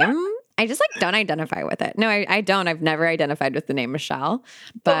my name. I just like don't identify with it. No, I don't. I've never identified with the name Michelle.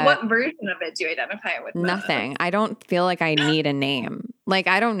 But what version of it do you identify with? Nothing. I don't feel like I need a name. Like,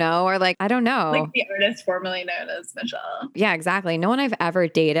 I don't know. Or like, I don't know. Like the artist formerly known as Michelle. Yeah, exactly. No one I've ever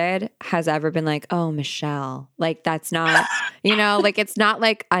dated has ever been like, oh, Michelle. Like, that's not, like, it's not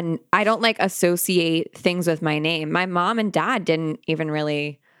like, I don't like associate things with my name. My mom and dad didn't even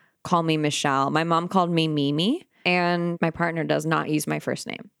really call me Michelle. My mom called me Mimi, and my partner does not use my first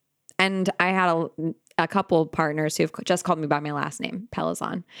name. And I had a couple partners who've just called me by my last name,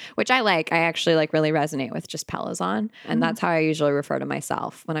 Pelazon, which I like. I actually like really resonate with just Pelazon. And that's how I usually refer to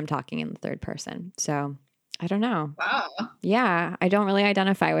myself when I'm talking in the third person. So I don't know. Wow. Yeah, I don't really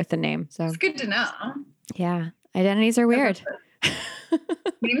identify with the name. So it's good to know. Yeah, identities are weird.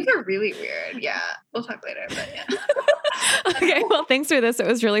 Names are really weird. Yeah. We'll talk later, but yeah. Okay, well, thanks for this. It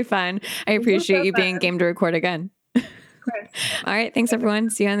was really fun. I appreciate you being game to record again. All right. Thanks, everyone.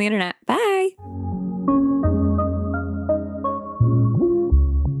 See you on the internet. Bye.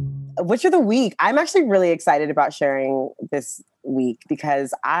 Witch of the Week. I'm actually really excited about sharing this week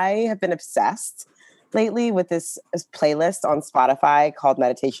because I have been obsessed lately with this playlist on Spotify called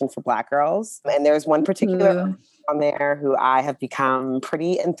Meditation for Black Girls. And there's one particular on there who I have become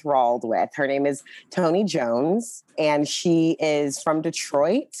pretty enthralled with. Her name is Toni Jones, and she is from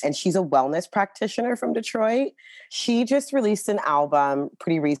Detroit, and she's a wellness practitioner from Detroit. She just released an album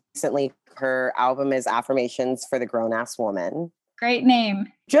pretty recently. Her album is Affirmations for the Grown-Ass Woman. Great name.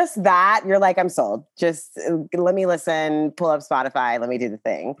 Just that, you're like, I'm sold. Just let me listen, pull up Spotify, let me do the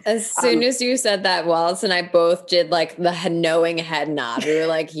thing. As soon as you said that, Wallace and I both did like the knowing head nod. We were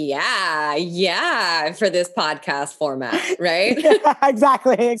like, yeah, for this podcast format, right? Yeah,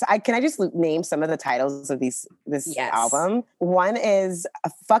 exactly. Can I just name some of the titles of this album? One is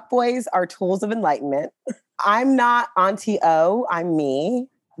Fuckboys Are Tools of Enlightenment. I'm Not Auntie O, I'm Me.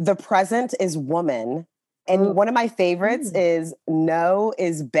 The Present is Woman. And one of my favorites is No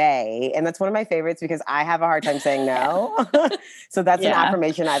is Bae. And that's one of my favorites because I have a hard time saying no. So that's an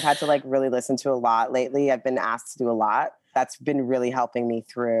affirmation I've had to like really listen to a lot lately. I've been asked to do a lot. That's been really helping me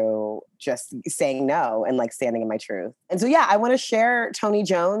through just saying no and like standing in my truth. And so, yeah, I want to share Toni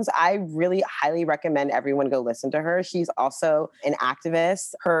Jones. I really highly recommend everyone go listen to her. She's also an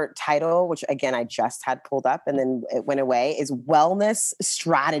activist. Her title, which again, I just had pulled up and then it went away, is Wellness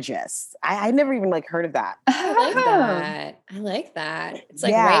Strategist. I never even like heard of that. I like that. It's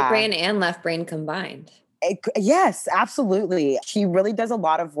like right brain and left brain combined. Yes, absolutely. She really does a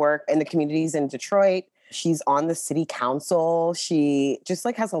lot of work in the communities in Detroit. She's on the city council. She just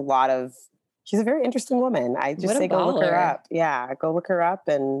like has she's a very interesting woman. I just say go look her up. Yeah, go look her up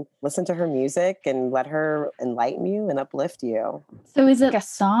and listen to her music and let her enlighten you and uplift you. So is it a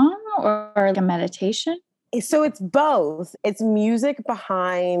song or like a meditation? So it's both. It's music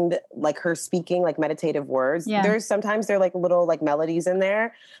behind like her speaking like meditative words. Yeah. There's sometimes there are like little like melodies in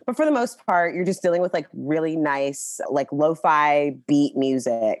there, but for the most part, you're just dealing with like really nice like lo-fi beat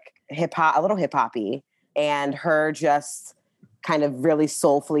music, hip hop, a little hip hoppy, and her just kind of really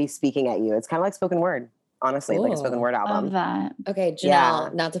soulfully speaking at you. It's kind of like spoken word, honestly, like a spoken word album. Love that. Okay,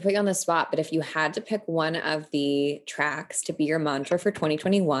 Janelle, not to put you on the spot, but if you had to pick one of the tracks to be your mantra for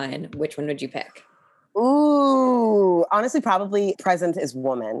 2021, which one would you pick? Ooh, honestly, probably Present is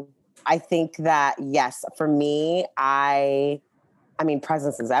Woman. I think that, yes, for me, I mean,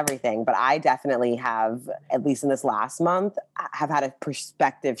 presence is everything, but I definitely have, at least in this last month, have had a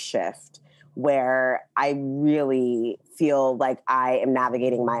perspective shift where I really feel like I am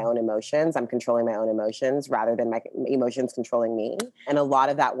navigating my own emotions. I'm controlling my own emotions rather than my emotions controlling me. And a lot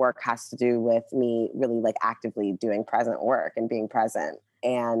of that work has to do with me really like actively doing present work and being present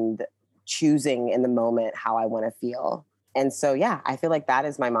and choosing in the moment how I want to feel. And so, yeah, I feel like that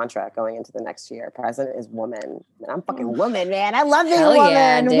is my mantra going into the next year. Present is woman. And I'm fucking woman, man. I love being a woman.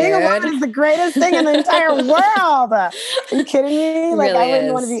 Yeah, being a woman is the greatest thing in the entire world. Are you kidding me? Like, really I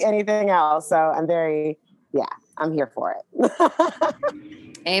wouldn't want to be anything else. So I'm I'm here for it.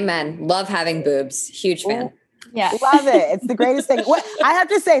 Amen. Love having boobs. Huge fan. Ooh. Yeah. Love it. It's the greatest thing. What I have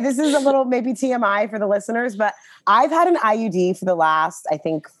to say, this is a little maybe TMI for the listeners, but I've had an IUD for the last, I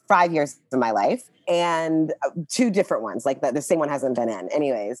think, 5 years of my life. And two different ones, like the same one hasn't been in.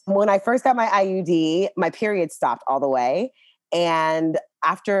 Anyways, when I first got my IUD, my period stopped all the way. And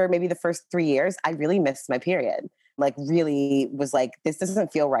after maybe the first 3 years, I really missed my period. Like really was like, this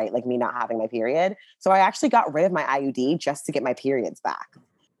doesn't feel right, like me not having my period. So I actually got rid of my IUD just to get my periods back.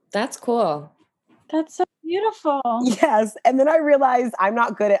 That's cool. That's so beautiful. Yes. And then I realized I'm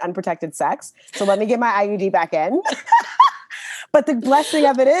not good at unprotected sex. So let me get my IUD back in. But the blessing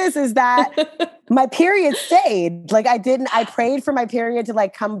of it is that my period stayed. Like I prayed for my period to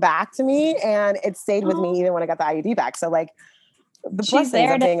like come back to me and it stayed with me even when I got the IUD back. So like the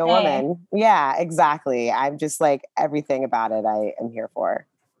blessings of being a woman. Yeah, exactly. I'm just like everything about it I am here for.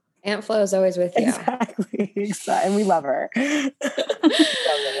 Aunt Flo is always with you. Exactly. And we love her.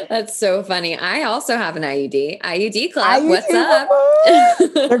 That's so funny. I also have an IUD. IUD Club. What's up?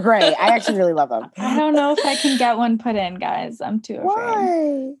 They're great. I actually really love them. I don't know if I can get one put in, guys. I'm too afraid.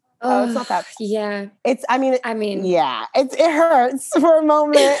 Why? Oh, it's not that. Yeah. I mean, yeah. it hurts for a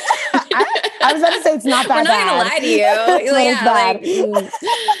moment. I was about to say it's not that I'm not bad. gonna lie to you.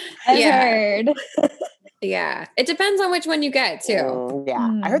 I've heard. Yeah. It depends on which one you get too.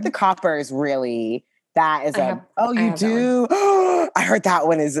 I heard the copper is really, that is you do? I heard that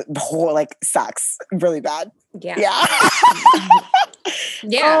one is sucks really bad. Yeah.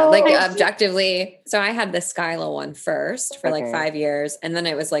 Objectively. So I had the Skyla one first for 5 years, and then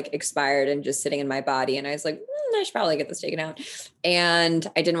it was expired and just sitting in my body. And I was like, I should probably get this taken out. And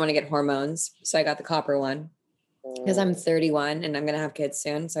I didn't want to get hormones. So I got the copper one because I'm 31 and I'm going to have kids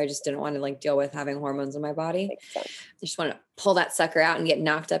soon. So I just didn't want to deal with having hormones in my body. I just want to pull that sucker out and get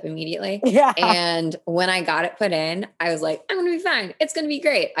knocked up immediately. Yeah. And when I got it put in, I was like, I'm going to be fine. It's going to be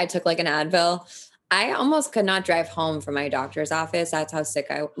great. I took an Advil. I almost could not drive home from my doctor's office. That's how sick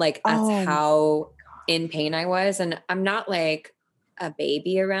how in pain I was. And I'm not a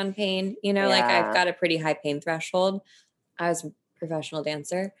baby around pain, I've got a pretty high pain threshold. I was a professional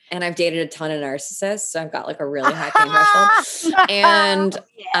dancer and I've dated a ton of narcissists. So I've got a really high pain threshold and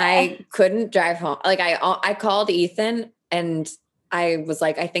I couldn't drive home. I called Ethan and I was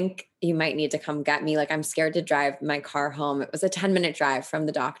like, I think you might need to come get me. I'm scared to drive my car home. It was a 10-minute drive from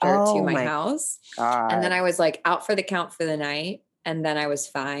the doctor to my house. God. And then I was out for the count for the night. And then I was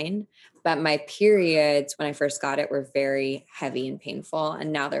fine. But my periods when I first got it were very heavy and painful.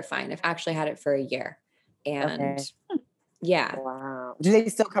 And now they're fine. I've actually had it for a year. And yeah. Wow. Do they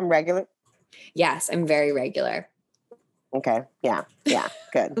still come regular? Yes, I'm very regular. Okay. Yeah. Yeah.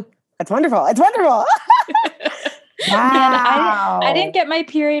 Good. That's wonderful. It's wonderful. Wow. I didn't get my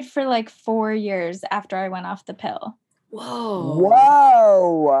period for 4 years after I went off the pill. Whoa.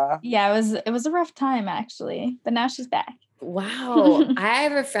 Yeah, it was a rough time actually, but now she's back. Wow. I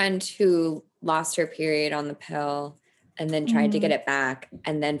have a friend who lost her period on the pill and then tried to get it back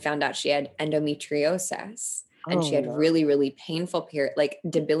and then found out she had endometriosis and she had really, really painful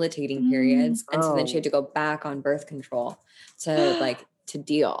debilitating periods. And so then she had to go back on birth control to to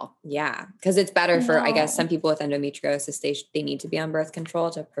deal. Yeah. Cause it's better for, I guess, some people with endometriosis, they need to be on birth control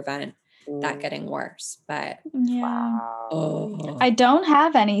to prevent that getting worse. But I don't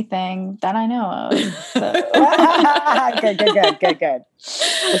have anything that I know of. So. Good. How did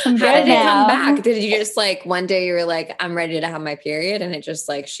it come back? Did you just one day you were I'm ready to have my period and it just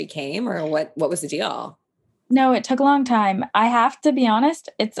she came, or what was the deal? No, it took a long time. I have to be honest,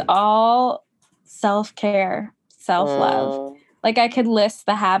 it's all self-care, self-love. I could list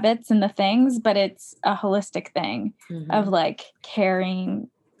the habits and the things, but it's a holistic thing of caring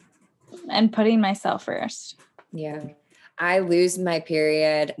and putting myself first. Yeah. I lose my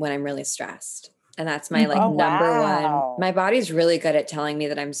period when I'm really stressed. And that's my number one. My body's really good at telling me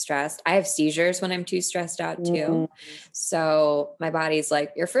that I'm stressed. I have seizures when I'm too stressed out too. So my body's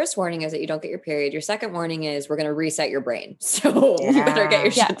your first warning is that you don't get your period. Your second warning is we're going to reset your brain. So you better get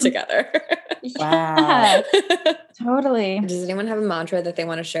your shit together. Wow. Totally. Does anyone have a mantra that they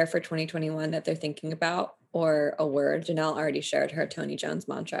want to share for 2021 that they're thinking about, or a word? Janelle already shared her Tony Jones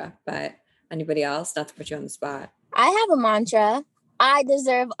mantra, but anybody else? Not to put you on the spot. I have a mantra. I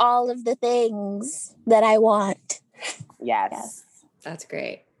deserve all of the things that I want. Yes. That's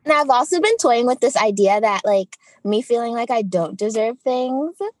great. And I've also been toying with this idea that me feeling I don't deserve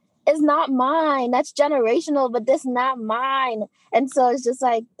things is not mine. That's generational, but this not mine. And so it's just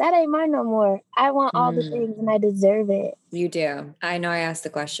that ain't mine no more. I want all the things and I deserve it. You do. I know I asked the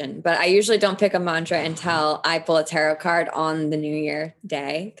question, but I usually don't pick a mantra until I pull a tarot card on the New Year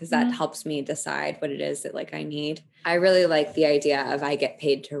day, because that helps me decide what it is that I need. I really like the idea of I get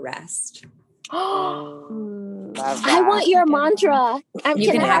paid to rest. I want your mantra.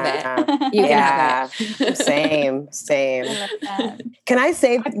 You can have it. You can have it. Same. Can I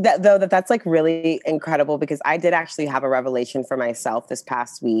say that though, that's really incredible, because I did actually have a revelation for myself this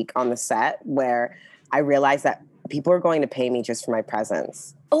past week on the set where I realized that people are going to pay me just for my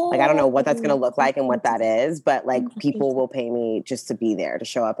presence. I don't know what that's going to look like and what that is, but people will pay me just to be there, to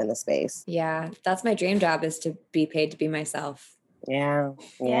show up in the space. Yeah. That's my dream job, is to be paid to be myself. Yeah.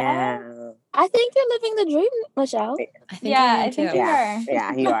 I think you're living the dream, Michelle. I think I think you are.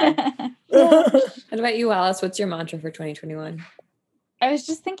 Yeah, you are. What about you, Alice? What's your mantra for 2021? I was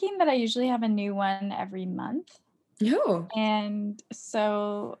just thinking that I usually have a new one every month. No. And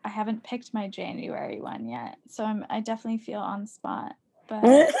so I haven't picked my January one yet. So I definitely feel on the spot. But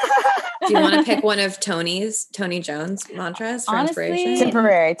do you want to pick one of Tony Jones mantras for inspiration?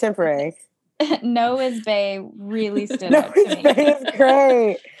 Temporary. No is bae really stood out to me. It's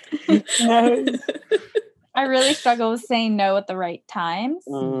great. No. I really struggle with saying no at the right times.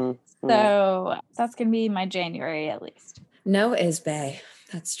 So that's going to be my January at least. No is bae.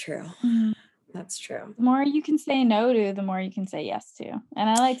 That's true. Mhm. That's true. The more you can say no to, the more you can say yes to. And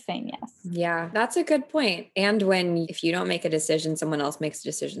I like saying yes. Yeah, that's a good point. And if you don't make a decision, someone else makes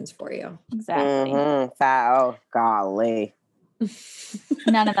decisions for you. Exactly. Mm-hmm. Oh, golly.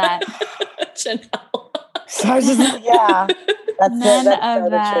 None of that. Janelle. So I was just like, yeah. That's None that's of so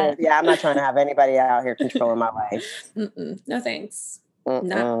that. the truth. Yeah, I'm not trying to have anybody out here controlling my life. No thanks.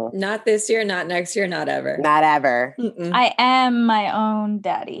 Mm-mm. Not this year, not next year, not ever. Not ever. I am my own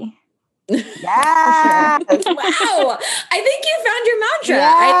daddy. Yeah. Wow. I think you found your mantra.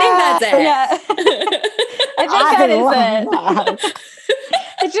 Yeah. I think that's it. Yeah. I think that is it.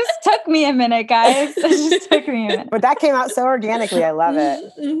 It just took me a minute, guys. It just took me a minute. But that came out so organically. I love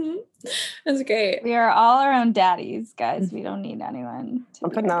it. Mm-hmm. That's great. We are all our own daddies, guys. We don't need anyone.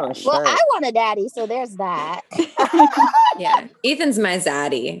 I'm putting that on a shirt. Well, I want a daddy, so there's that. Yeah. Ethan's my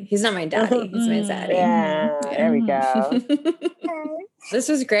zaddy. He's not my daddy. He's my zaddy. Yeah, there we go. This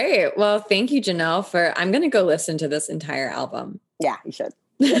was great. Well, thank you, Janelle, I'm going to go listen to this entire album. Yeah, you should.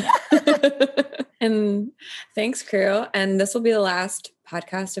 And thanks, crew. And this will be the last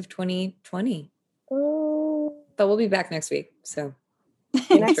podcast of 2020. But we'll be back next week. So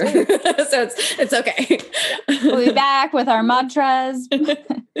Next week. so it's okay. We'll be back with our mantras.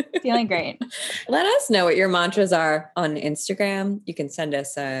 Feeling great. Let us know what your mantras are on Instagram. You can send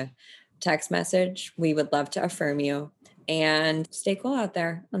us a text message. We would love to affirm you. And stay cool out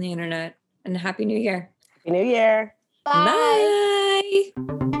there on the internet. And Happy New Year. Happy New Year. Bye.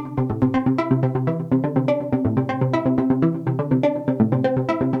 Bye.